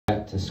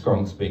to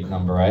Skronkspeak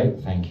number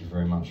 8. Thank you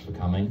very much for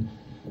coming.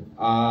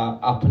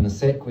 Up in a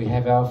sec, we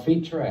have our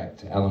feature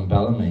act,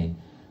 Bellamy.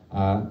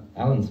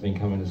 Alan's been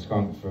coming to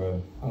Skronk for,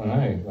 I don't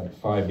know, like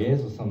 5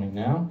 years or something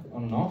now,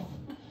 on and off.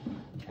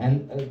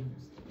 And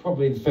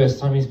probably the first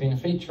time he's been a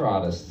feature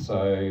artist,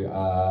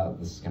 so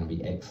this is going to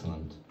be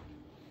excellent.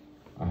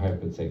 I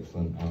hope it's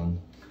excellent, Alan.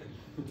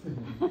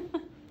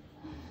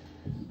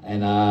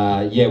 And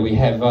yeah, we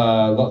have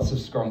lots of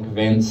Skronk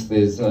events.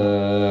 There's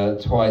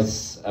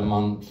twice a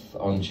month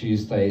on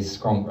Tuesdays,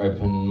 Skronk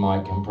open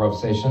mic improv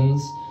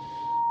sessions.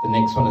 The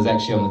next one is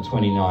actually on the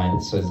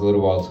 29th, so there's a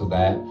little while till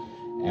that.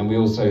 And we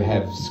also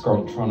have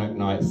Skronktronic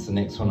nights. The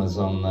next one is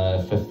on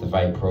the 5th of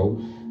April.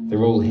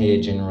 They're all here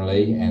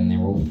generally, and they're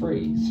all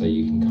free, so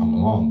you can come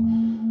along.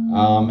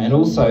 And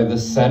also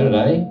this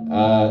Saturday,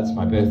 it's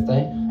my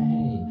birthday. Hey.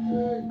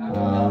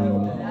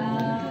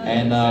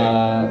 And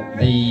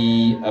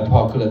the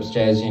Apocalypse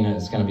Jazz Unit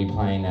is going to be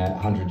playing at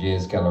 100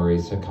 Years Gallery,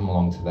 so come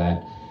along to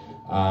that.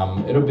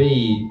 It'll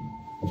be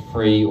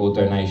free or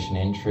donation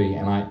entry,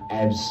 and I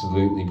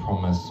absolutely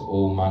promise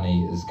all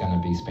money is going to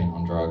be spent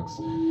on drugs.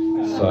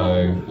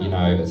 So, you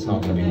know, it's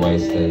not going to be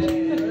wasted.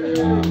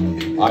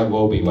 I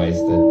will be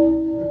wasted.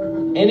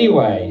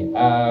 Anyway,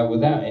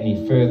 without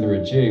any further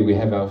ado, we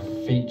have our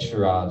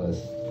feature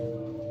artist,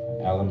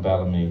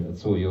 Bellamy.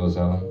 It's all yours,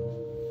 Alan.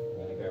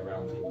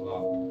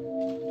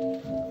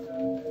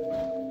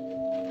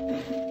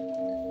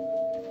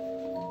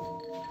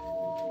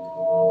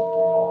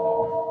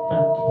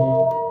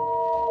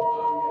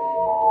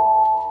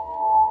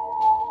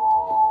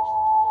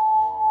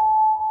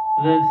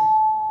 This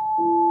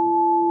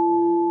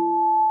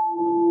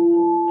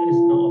is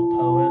not a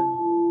poem.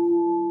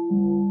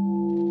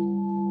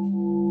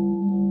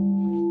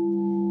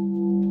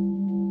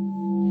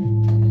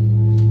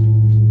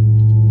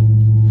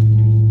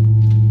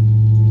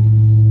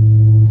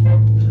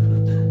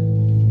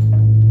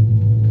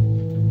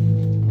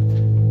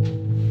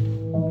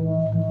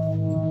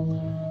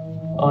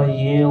 I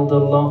yield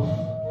aloft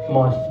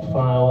my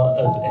flower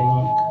of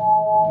ink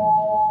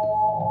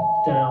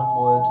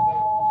downward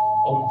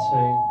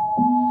onto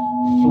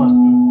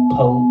flattened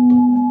pulp.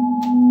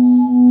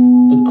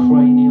 The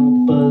cranial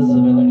buzz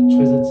of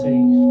electricity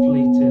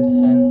fleeted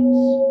hence.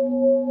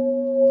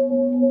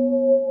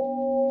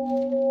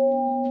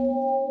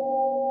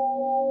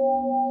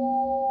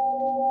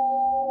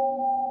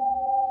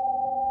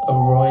 A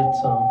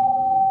writer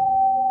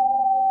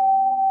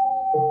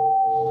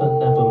for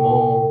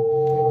nevermore.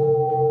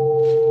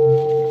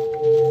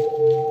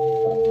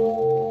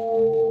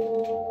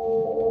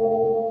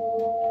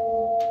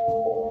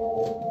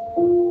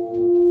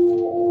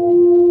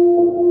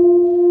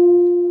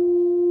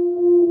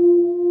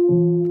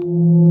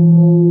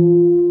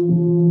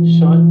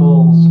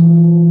 Shiteballs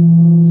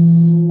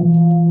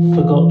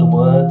forgot the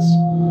words.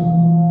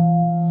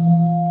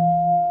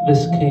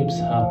 This keeps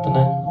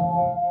happening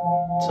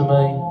to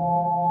me.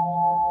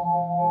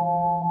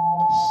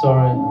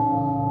 Sorry,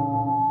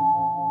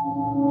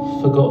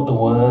 forgot the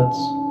words.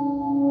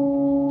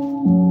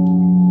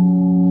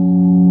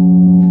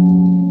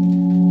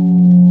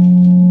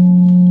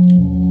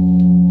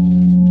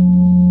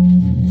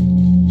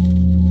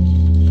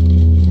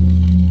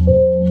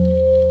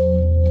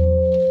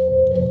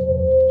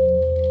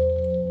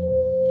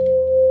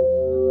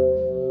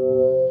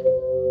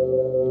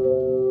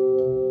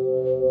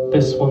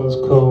 This one's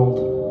called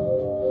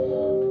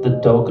The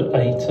Dog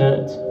Ate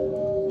It.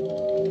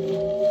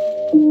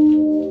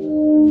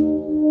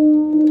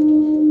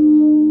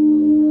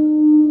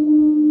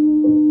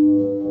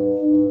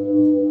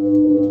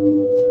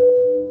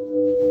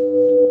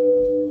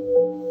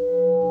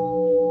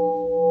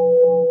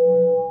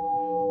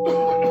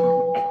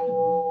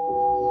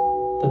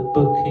 The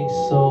bookie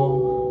saw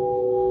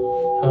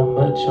how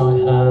much I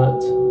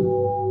hurt,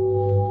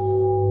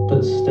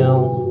 but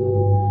still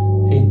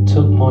he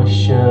took my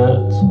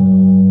shirt.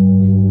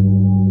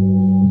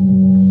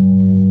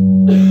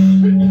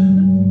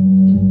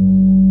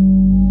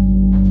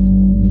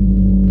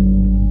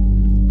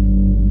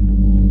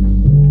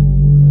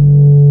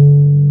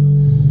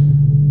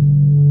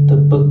 The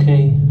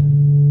bookie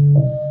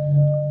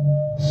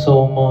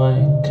saw my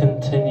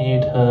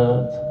continued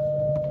hurt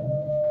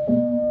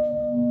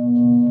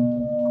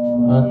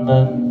and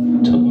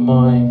then took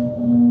my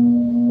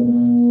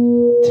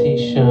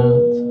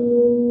t-shirt.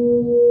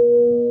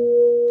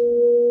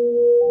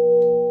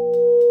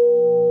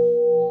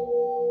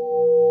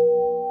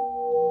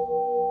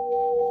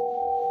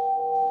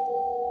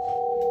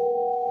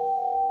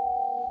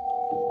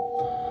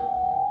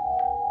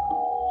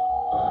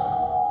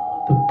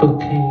 The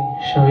bookie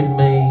showed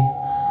me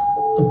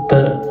a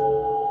bit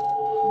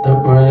that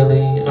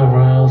really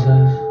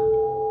arouses,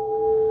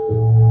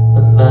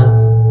 and then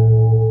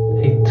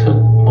he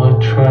took my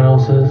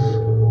trousers.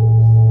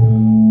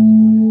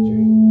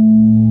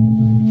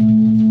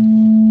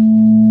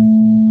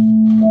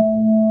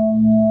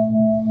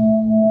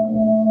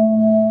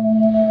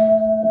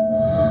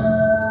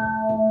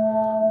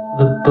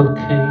 The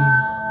bookie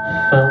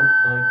felt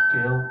no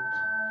guilt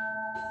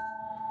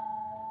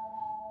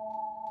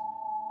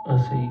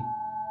as he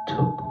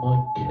took my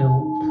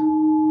kilt.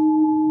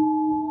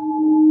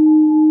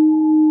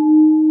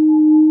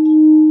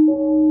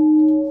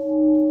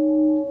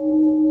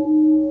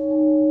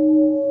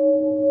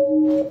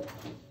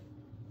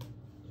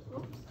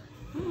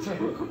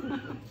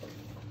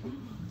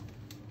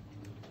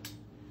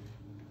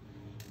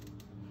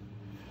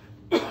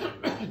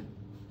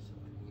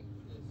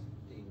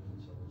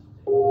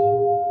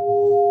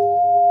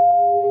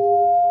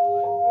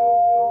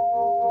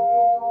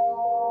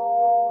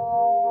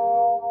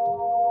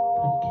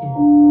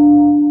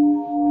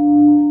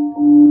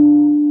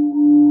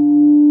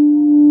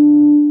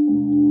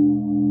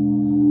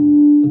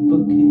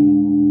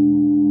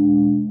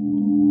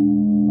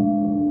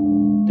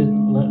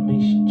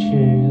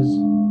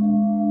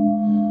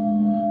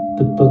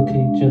 The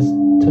bookie just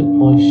took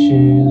my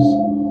shoes.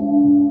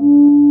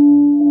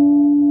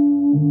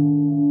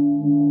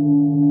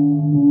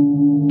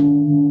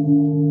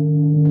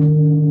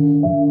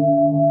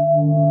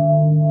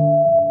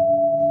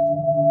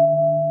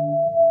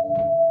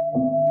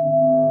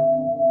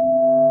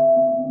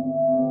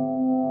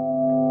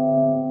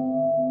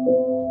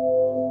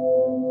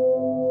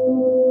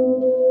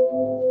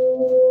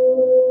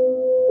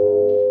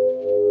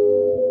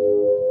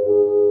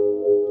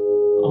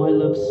 I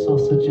love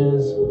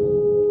sausages,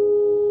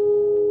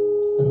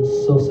 and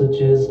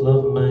sausages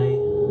love me.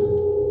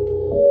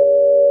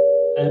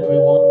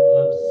 Everyone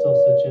loves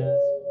sausages,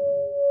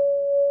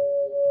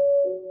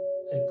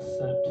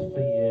 except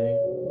for you.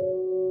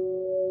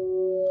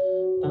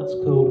 That's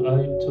called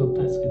Ode to a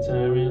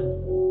Pescatarian.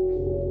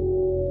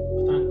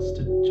 Thanks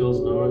to Jos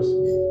Norris.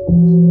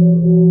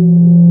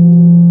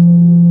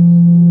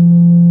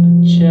 A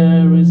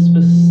chair is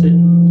for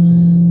sitting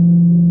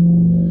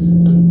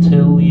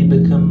until you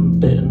become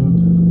bitten.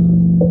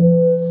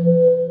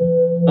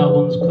 That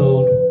one's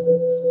called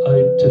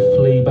Ode to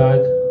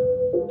Fleabag.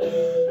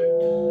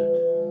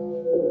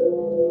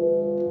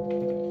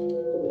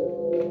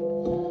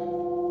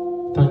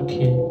 Thank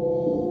you.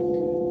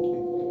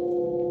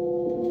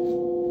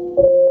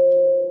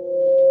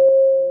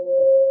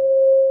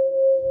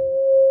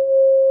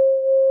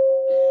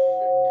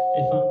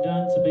 If I'm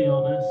going to be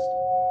honest,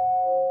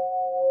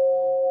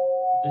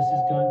 this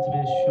is going to be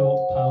a short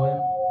poem.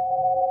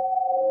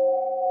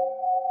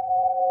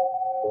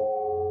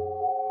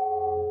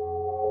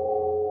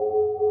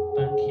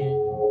 Thank you.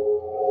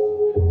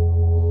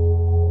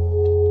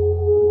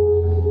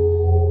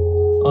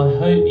 I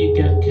hope you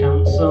get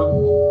cancer,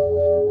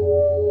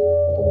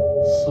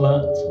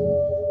 slut.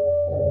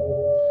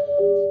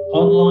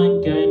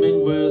 Online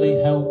gaming really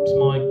helps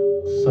my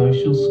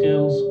social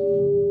skills.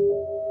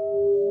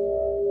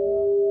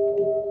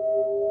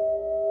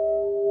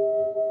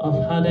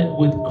 I've had it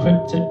with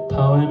cryptic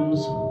poems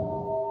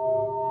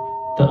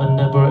that are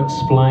never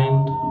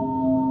explained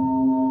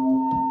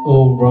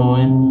or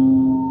rhyme.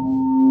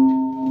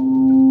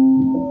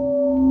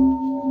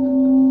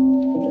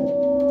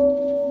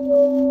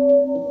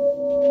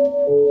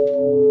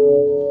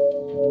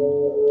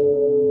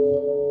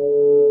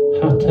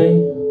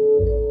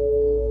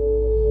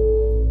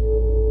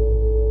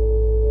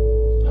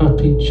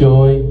 Happy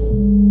joy,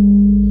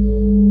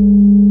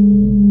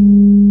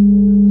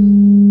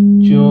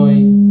 joy,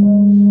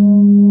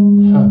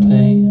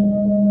 happy,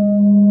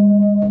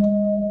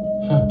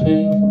 happy,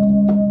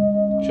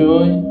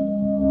 joy,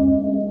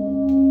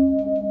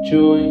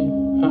 joy,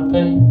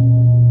 happy,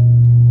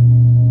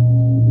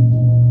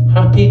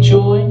 happy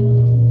joy,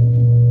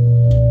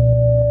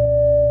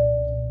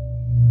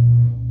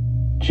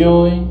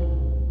 joy,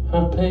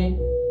 happy.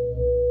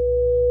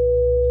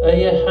 Are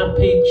you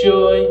happy,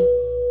 joy?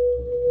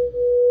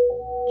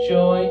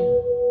 Joy?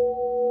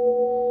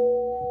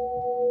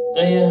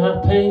 Are you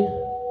happy?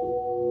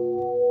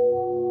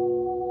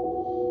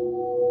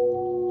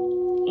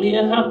 Are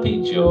you happy,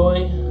 joy?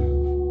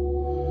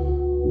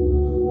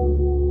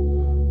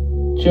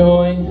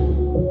 Joy?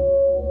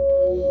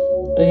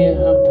 Are you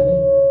happy?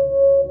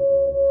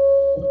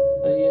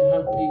 Are you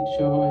happy,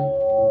 joy?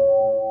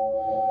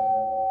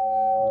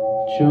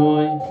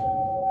 Joy?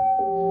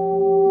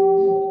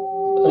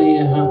 Are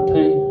you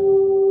happy?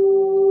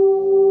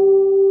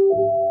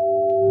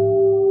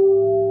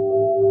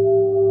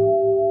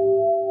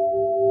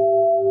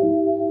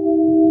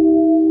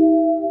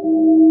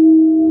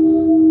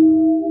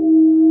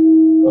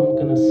 I'm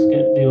gonna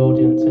skip the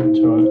audience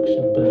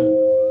interaction bit.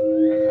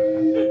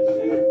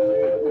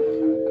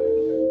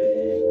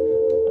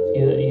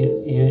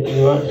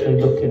 You're actually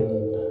looking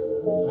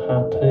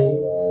happy.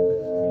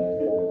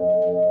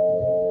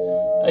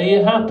 Are you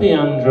happy,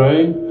 Andrew?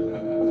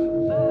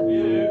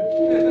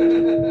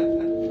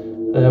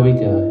 There we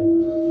go.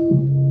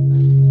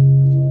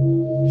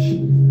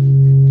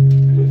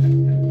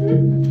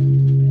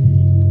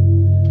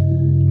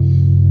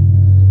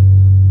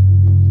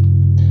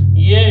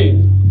 You.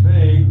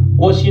 Me.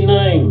 What's your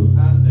name?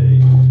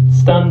 Andy.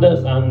 Stand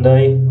up,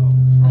 Andy.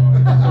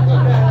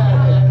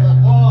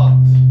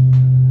 What?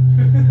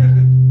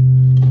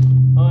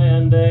 Hi,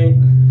 Andy.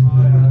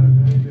 Hi,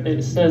 Andy.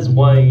 It says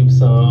wave,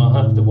 so I'll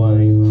have to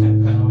wave.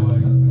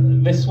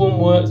 This one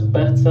works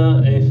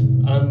better if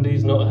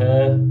Andy's not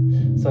here.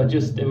 So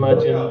just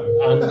imagine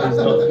Andy's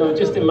not. No,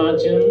 just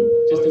imagine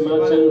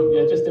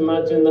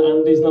that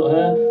Andy's not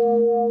here.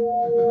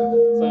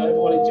 So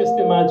everybody, just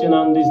imagine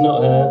Andy's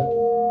not here.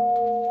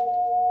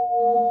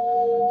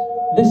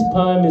 This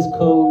poem is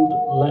called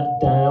Let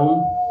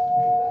Down.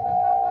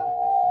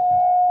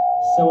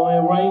 So I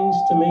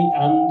arranged to meet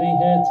Andy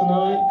here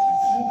tonight.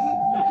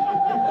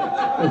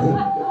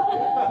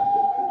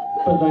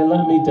 But they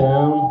let me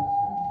down.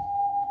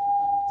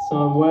 So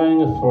I'm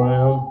wearing a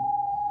frown.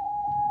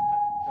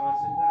 Can I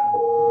sit down?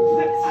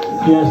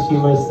 Yes, you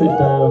may sit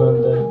down,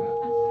 Andy.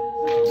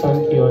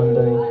 Thank you,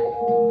 Andy.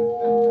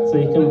 So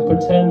you can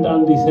pretend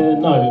Andy's here.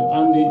 No,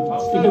 Andy,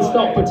 you can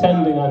stop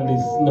pretending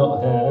Andy's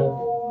not here.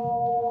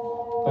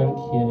 Thank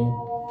you.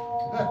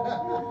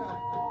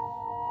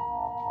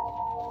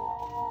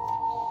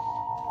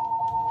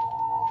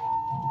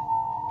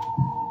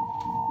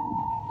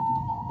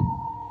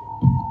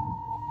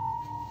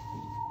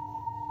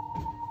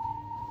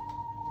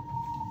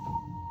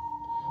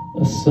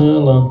 A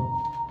Surla,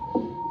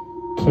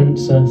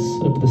 princess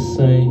of the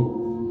sea.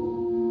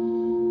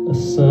 A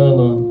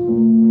Surla,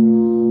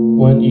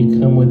 won't you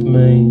come with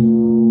me?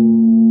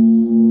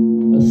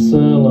 A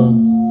Surla,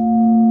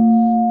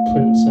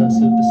 princess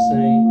of the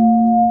sea.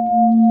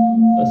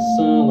 A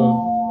Surla,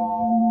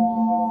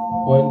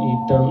 won't you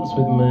dance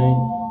with me?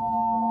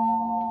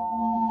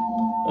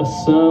 A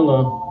Surla,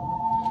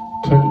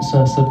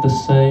 princess of the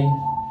sea.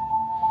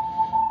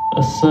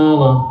 A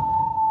Surla,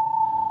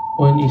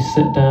 won't you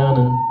sit down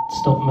and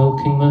stop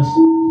milking this?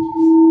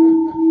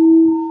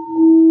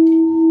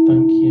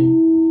 Thank you.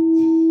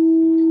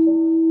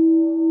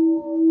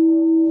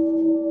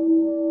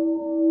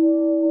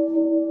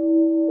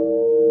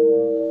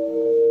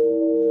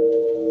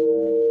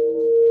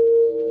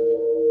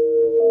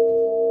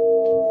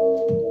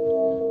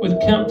 With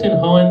Captain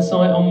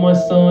Hindsight on my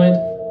side,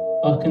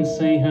 I can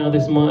see how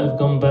this might have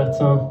gone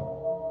better.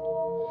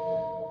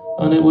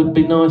 And it would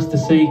be nice to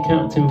see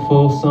Captain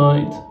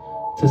Foresight.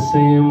 To see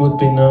him would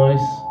be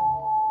nice.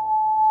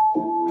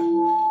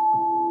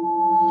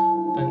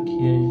 Thank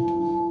you.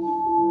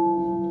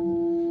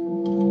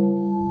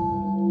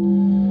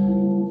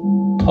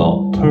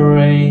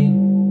 Potpourri,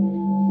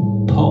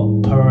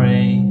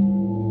 potpourri,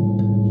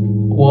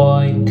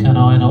 why can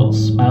I not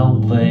smell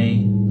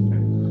thee?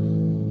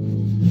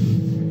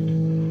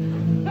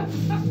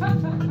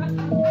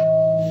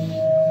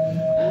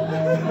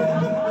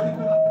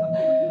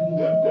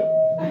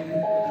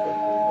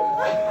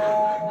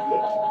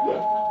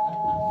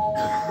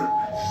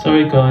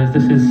 Sorry guys,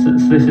 this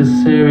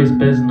is serious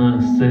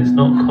business. It's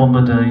not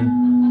comedy.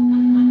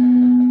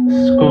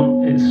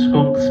 It's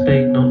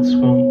Skronkspeak, not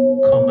Skronk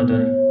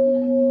comedy.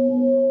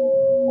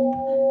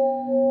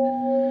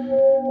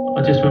 I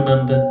just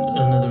remembered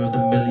another of the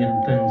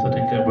million things I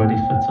didn't get ready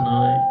for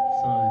tonight.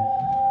 So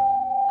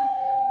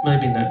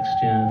maybe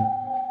next year.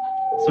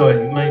 Sorry,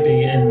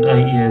 maybe in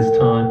 8 years'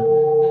 time.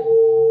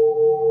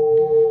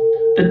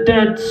 The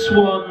dead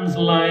swans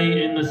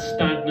lay in the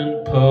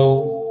stagnant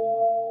pool.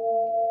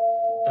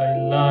 They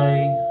lay,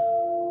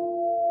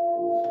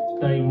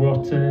 they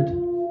rotted,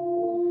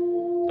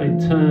 they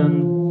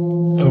turned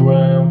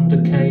around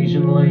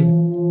occasionally.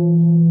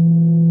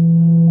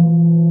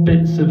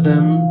 Bits of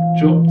them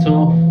dropped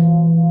off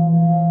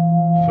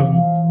from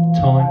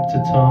time to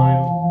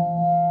time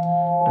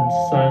and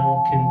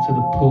sank into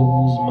the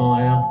pool's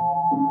mire.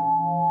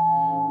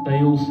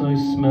 They also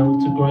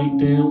smelt a great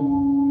deal.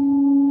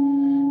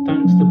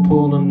 Thanks to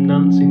Paul and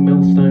Nancy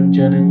Millstone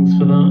Jennings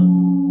for that.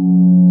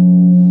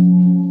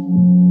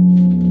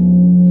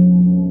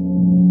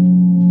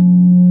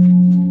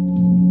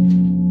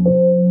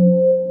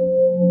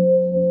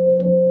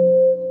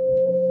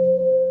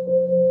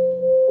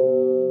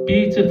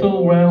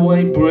 Beautiful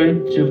railway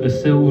bridge of the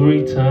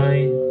Silvery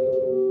Tay.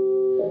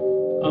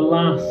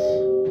 Alas,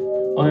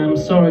 I am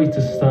sorry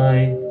to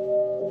say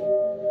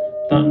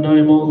that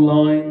no more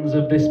lines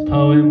of this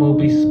poem will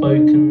be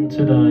spoken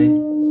today.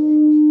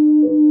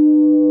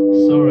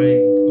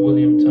 Sorry,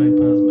 William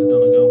Topaz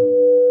McGonagall.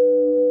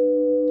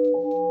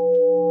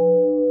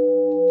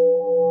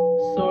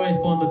 Sorry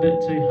if I'm a bit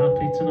too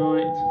happy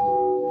tonight,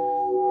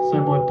 so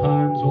my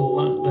poems will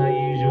lack their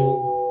usual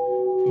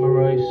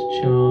morose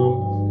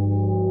charm.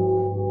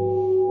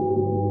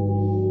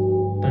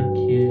 Thank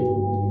you.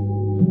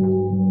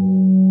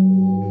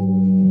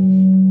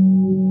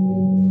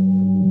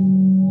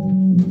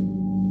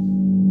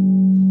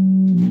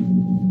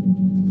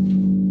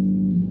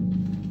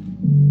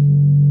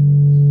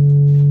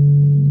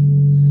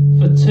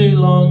 For too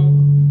long,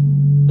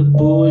 the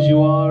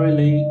bourgeois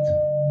elite,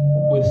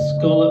 with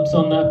scallops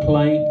on their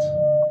plate,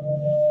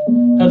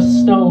 have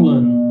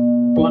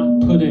stolen black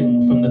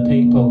pudding from the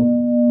people.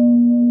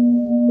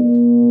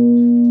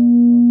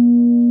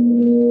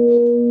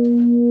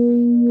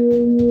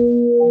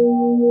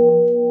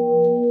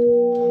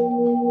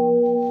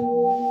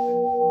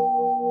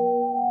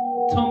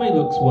 Tommy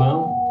looks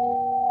well.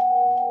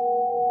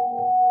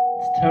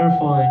 It's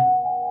terrifying.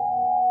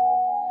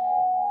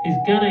 He's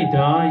gonna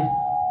die.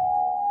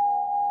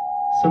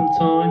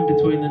 Sometime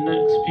between the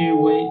next few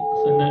weeks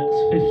and next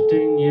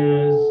 15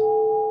 years,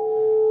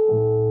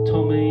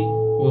 Tommy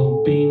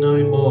will be no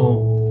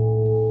more.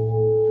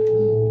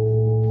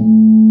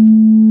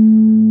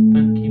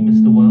 Thank you,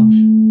 Mr.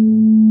 Welsh.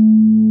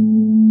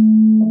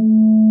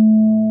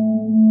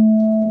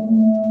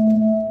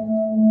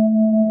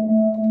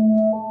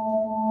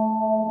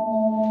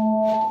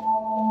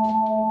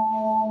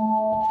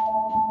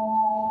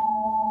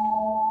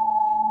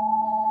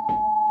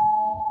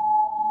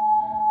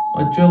 I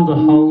drilled a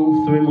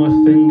hole through my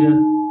finger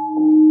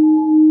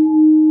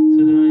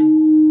today,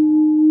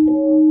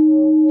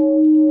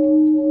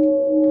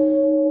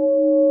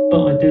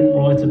 but I didn't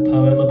write a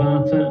poem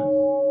about it.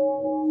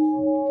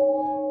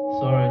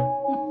 Sorry.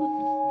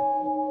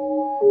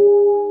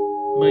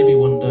 Maybe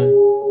one day.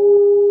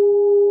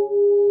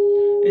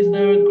 Is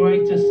there a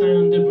greater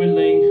sound of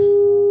relief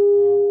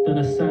than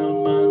a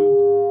sound man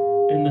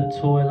in the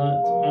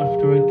toilet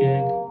after a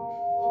gig?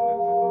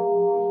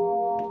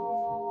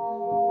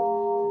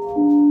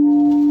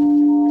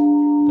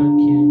 Thank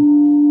you.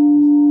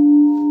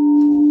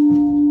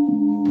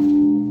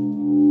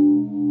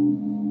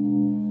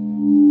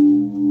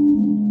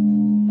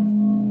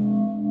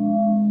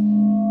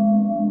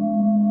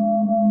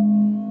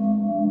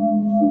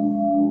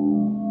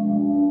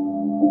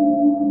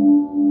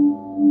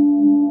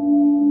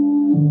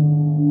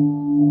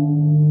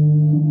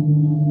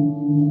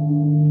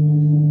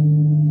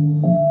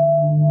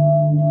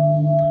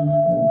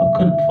 I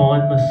couldn't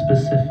find the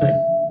specific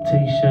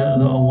t-shirt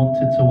that I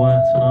wanted to wear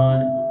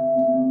tonight.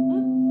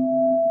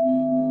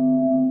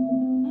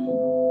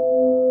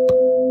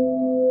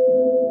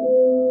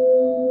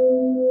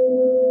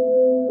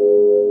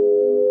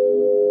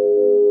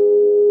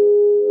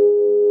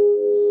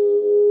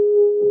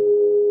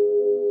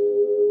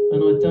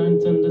 And I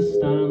don't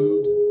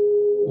understand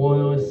why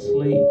I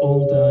sleep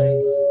all day.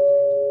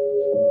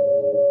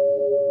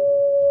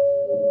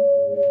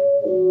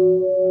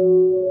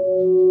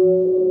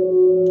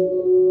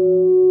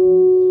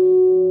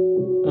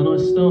 And I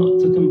start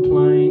to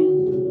complain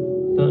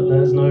that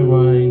there's no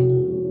rain,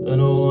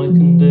 and all I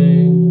can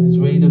do is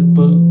read a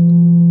book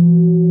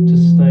to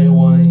stay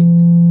awake.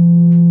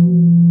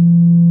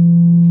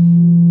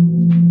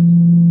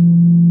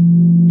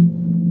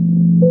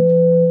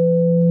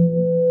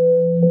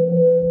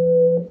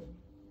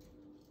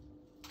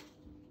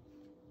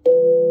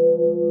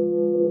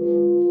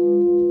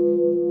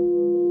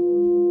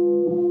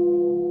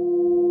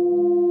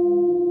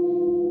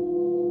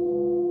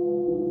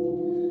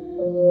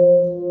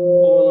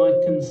 All I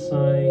can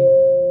say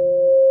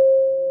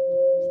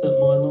is that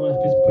my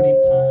life is pretty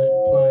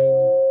plain.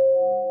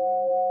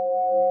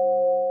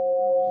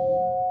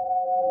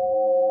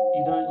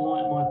 You don't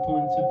like my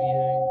point of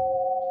view,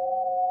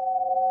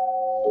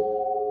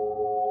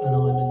 and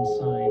I'm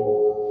insane.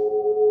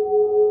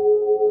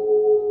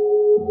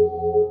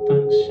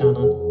 Thanks,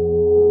 Shannon.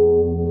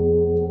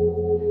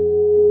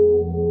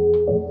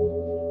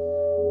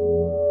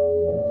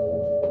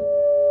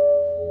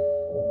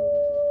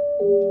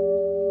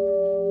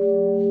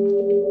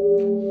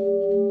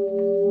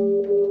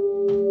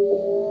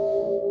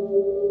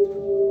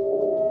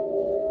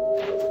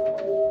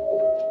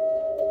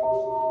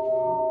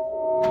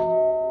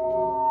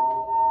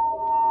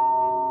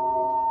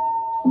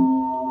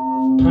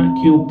 Pack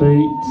your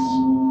boots,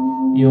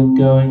 you're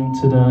going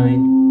today.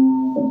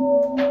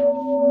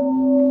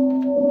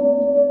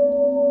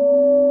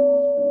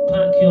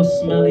 Pack your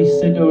smelly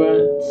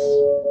cigarettes,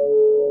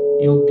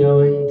 you're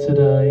going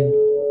today.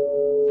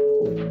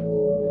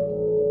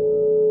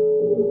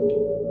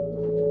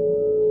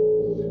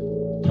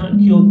 Pack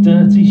your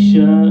dirty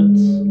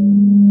shirts,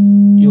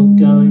 you're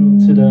going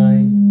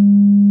today.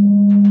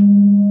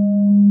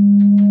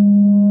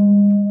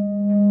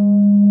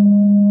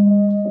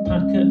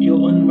 Pack up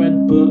your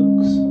unread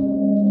books,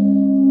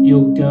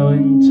 you're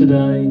going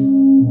today.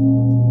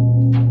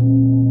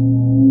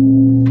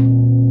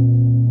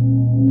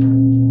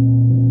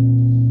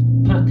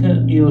 Pack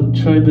up your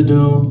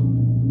troubadour,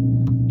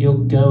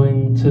 you're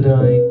going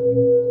today.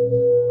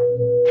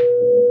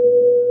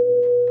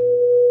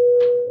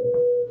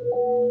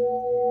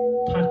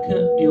 Pack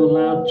up your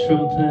loud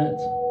trumpet,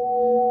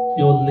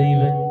 you're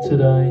leaving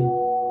today.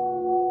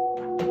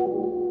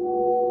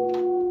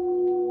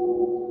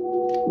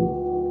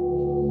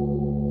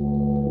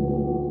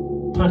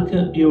 Pack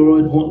up your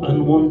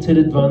unwanted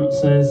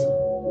advances,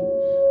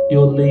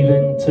 you're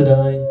leaving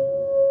today.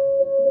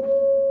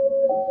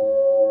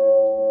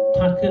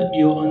 Pack up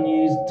your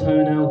unused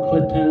toenail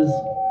clippers,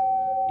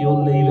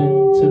 you're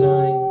leaving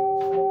today.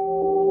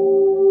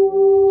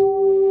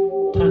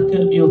 Pack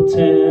up your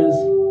tears,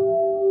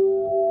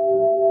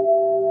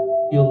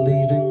 you're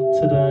leaving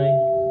today.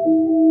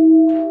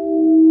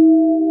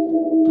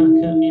 Pack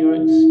up your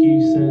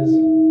excuses,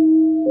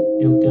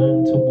 you're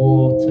going to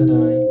war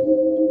today.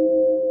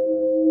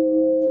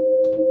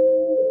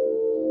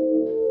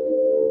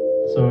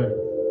 Sorry.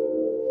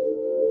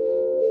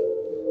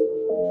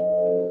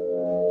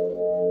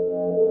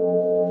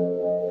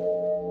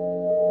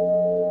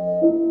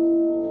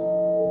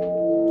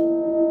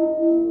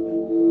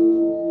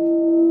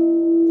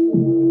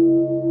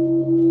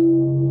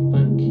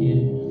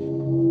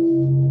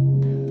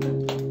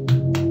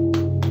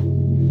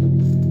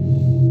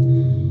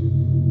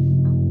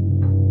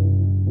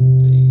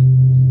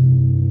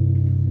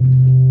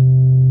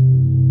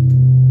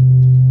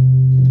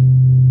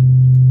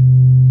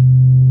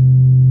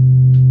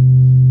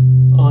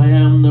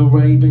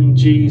 from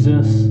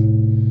Jesus,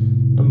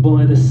 and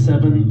by the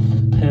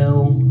 7th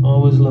pill I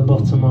was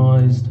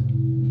lobotomized.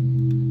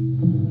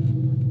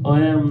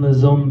 I am the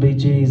zombie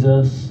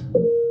Jesus,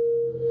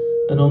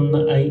 and on the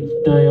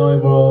 8th day I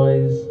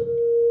rise,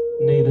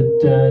 neither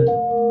dead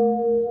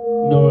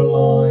nor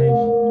alive.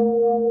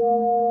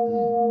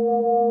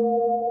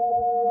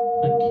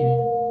 Thank you.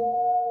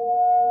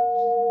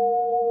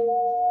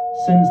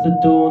 Since the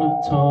dawn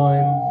of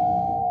time,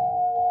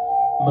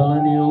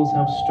 millennials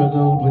have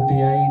struggled with the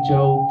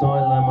age-old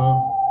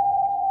dilemma.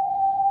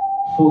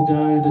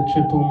 Forgo the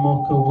triple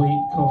mocha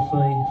wheat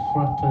coffee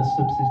frapper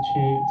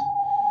substitute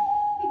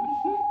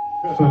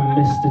from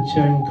Mr.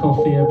 Chang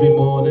coffee every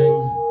morning,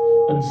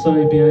 and so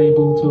be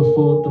able to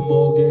afford the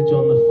mortgage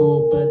on the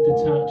 4-bed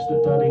detached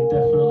that Daddy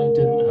definitely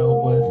didn't help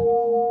with.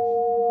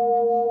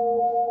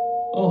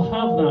 Or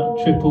have that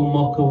triple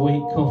mocha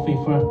wheat coffee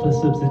frapper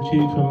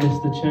substitute from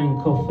Mr. Chang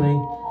coffee,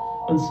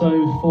 and so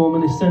form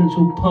an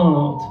essential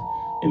part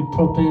in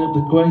propping up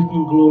the great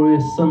and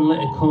glorious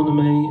sunlit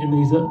economy in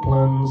these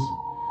uplands,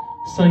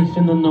 safe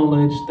in the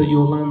knowledge that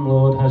your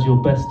landlord has your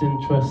best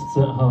interests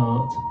at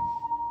heart.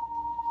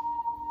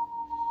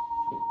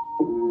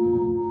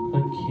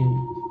 Thank you.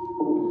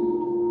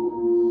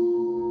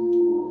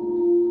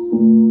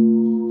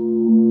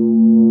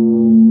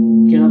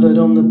 Gathered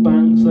on the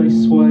banks they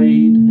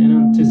swayed in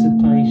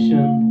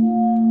anticipation,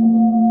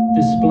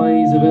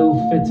 displays of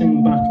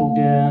ill-fitting battle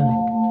gear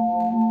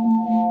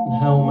and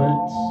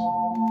helmets,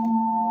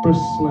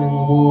 bristling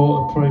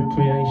war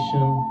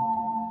appropriation,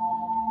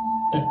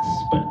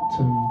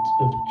 expectant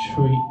of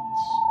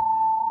treats.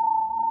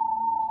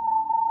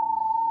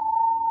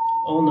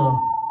 Honour.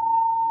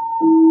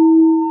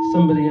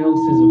 Somebody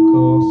else's, of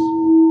course.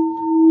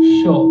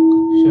 Shock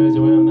shows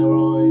around their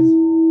eyes.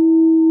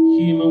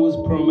 Humour was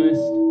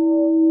promised.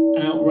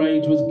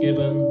 Outrage was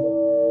given.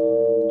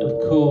 Of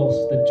course,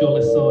 the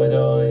jolly-side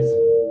eyes.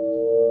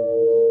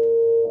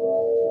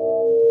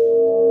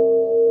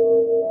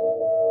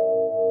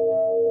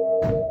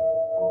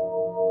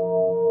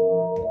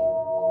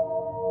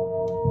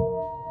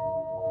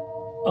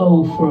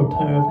 Oh, for a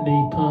pair of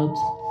knee pads.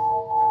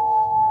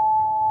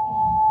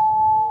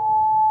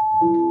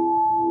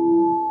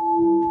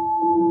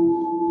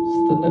 It's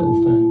the little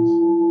things.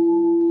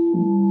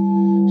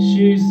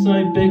 Shoes so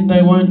big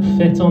they won't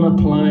fit on a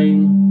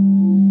plane.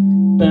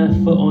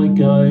 Barefoot I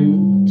go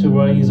to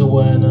raise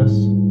awareness.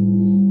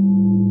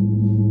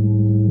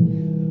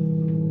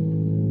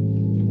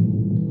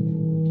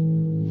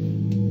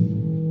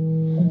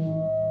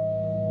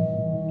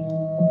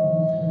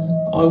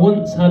 I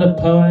once had a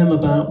poem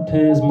about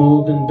Piers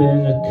Morgan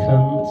being a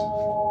cunt.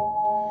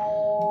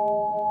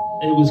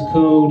 It was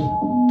called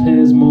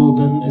Piers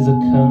Morgan is a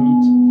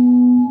Cunt.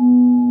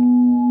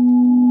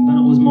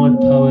 That was my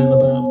poem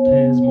about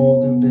Piers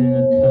Morgan being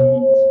a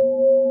cunt.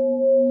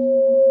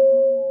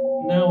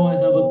 Now I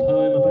have a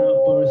poem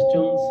about Boris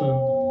Johnson,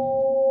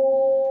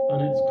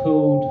 and it's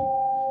called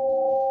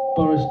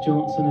Boris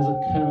Johnson is a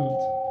cunt.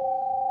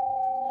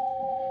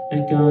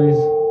 It goes,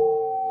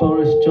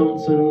 Boris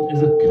Johnson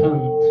is a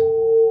cunt.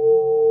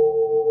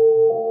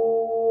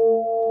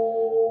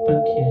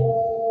 Thank you.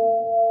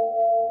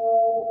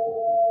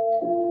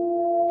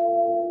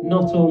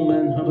 Not all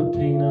men have a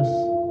penis.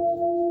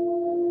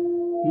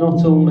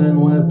 Not all men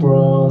wear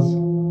bras.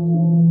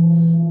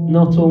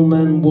 Not all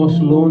men wash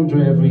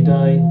laundry every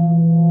day.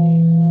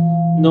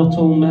 Not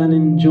all men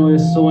enjoy a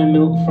soy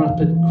milk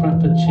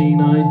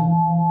frappuccino.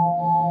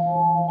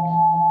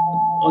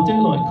 I do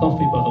like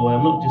coffee, by the way.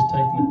 I'm not just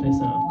taking the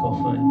piss out of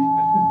coffee.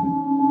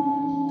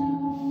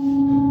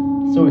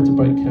 Sorry to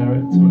break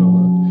character and all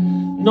that.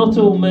 Not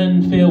all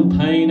men feel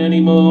pain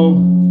anymore.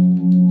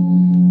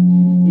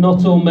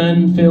 Not all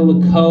men feel the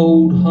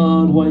cold,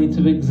 hard weight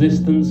of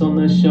existence on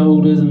their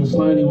shoulders and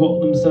slowly rock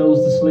themselves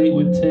to sleep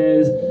with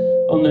tears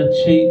on their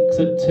cheeks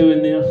at 2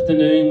 in the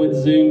afternoon with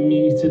Zoom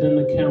muted and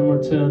the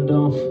camera turned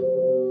off.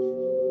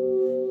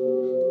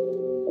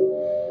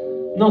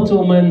 Not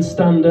all men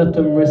stand up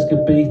and risk a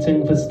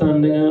beating for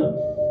standing up.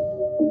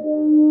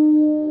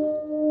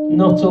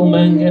 Not all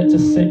men get to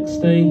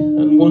 60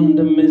 and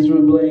wonder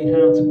miserably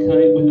how to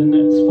cope with the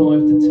next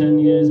 5 to 10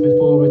 years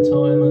before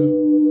retirement.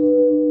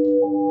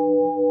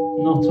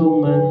 Not all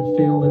men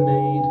feel the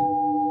need.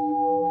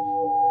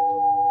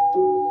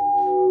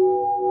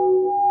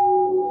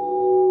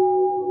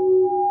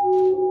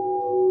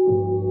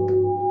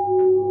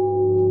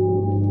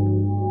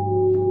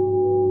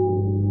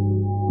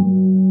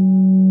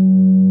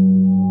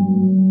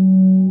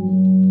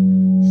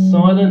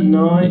 Silent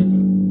night,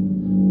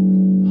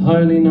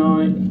 holy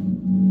night.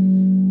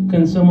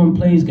 Can someone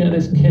please get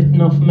this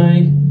kitten off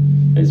me?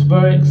 It's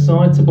very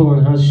excitable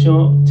and has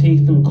sharp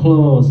teeth and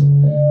claws.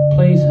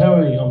 Please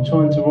hurry, I'm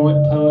trying to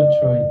write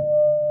poetry.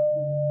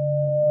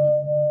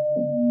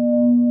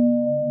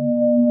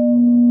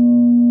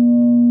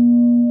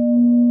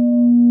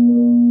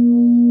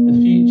 The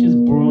future's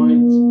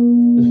bright,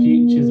 the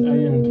future's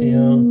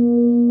ANPR.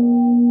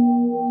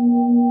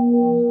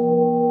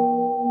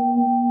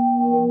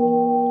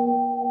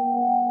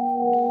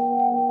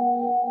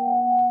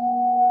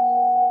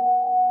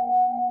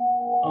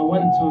 I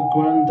went to a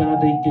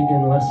Grandaddy gig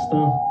in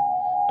Leicester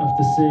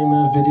after seeing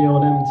their video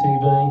on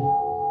MTV.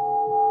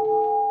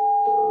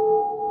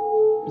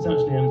 It was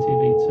actually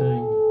MTV2,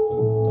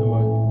 but don't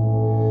worry.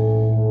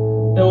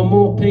 There were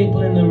more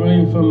people in the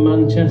room from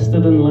Manchester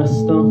than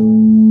Leicester.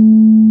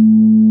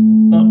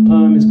 That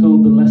poem is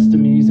called The Leicester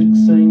Music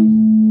Scene.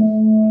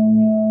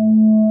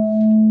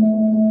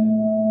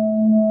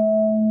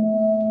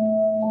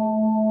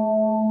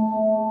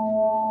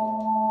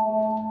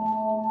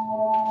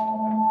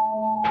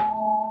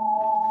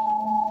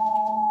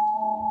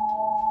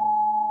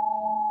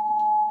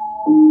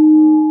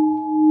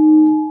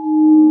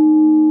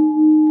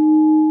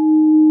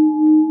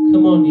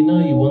 Come on, you know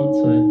you want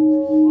to.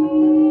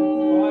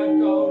 5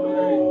 gold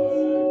rings.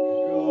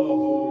 Gold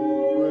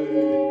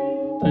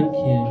rings. Thank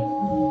you.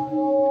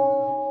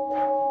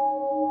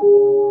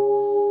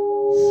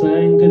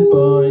 Saying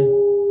goodbye,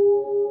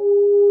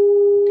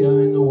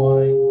 going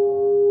away.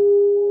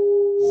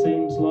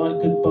 Seems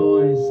like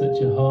goodbye is such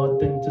a hard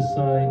thing to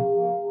say.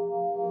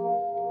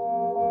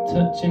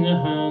 Touching a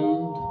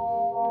hand,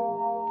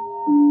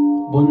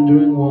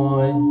 wondering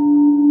why.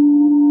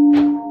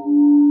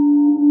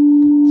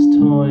 It's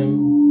time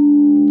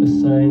for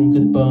saying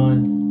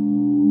goodbye.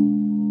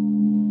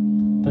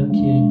 Thank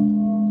you.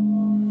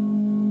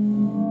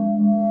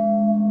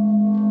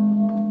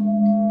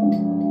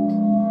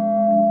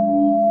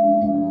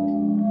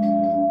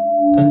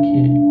 Thank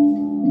you.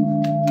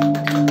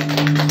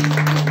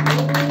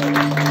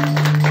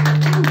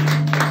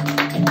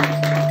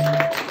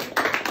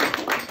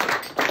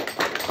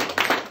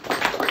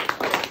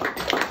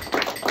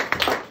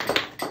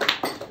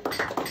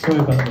 Sorry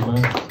about the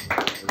mouth.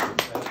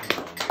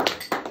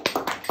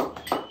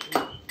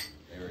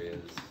 There he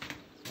is.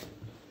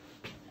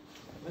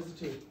 Where's the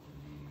two?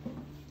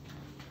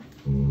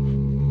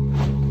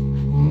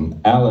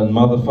 Alan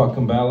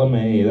motherfucking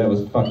Bellamy, that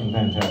was fucking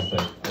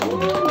fantastic. I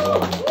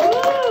love it.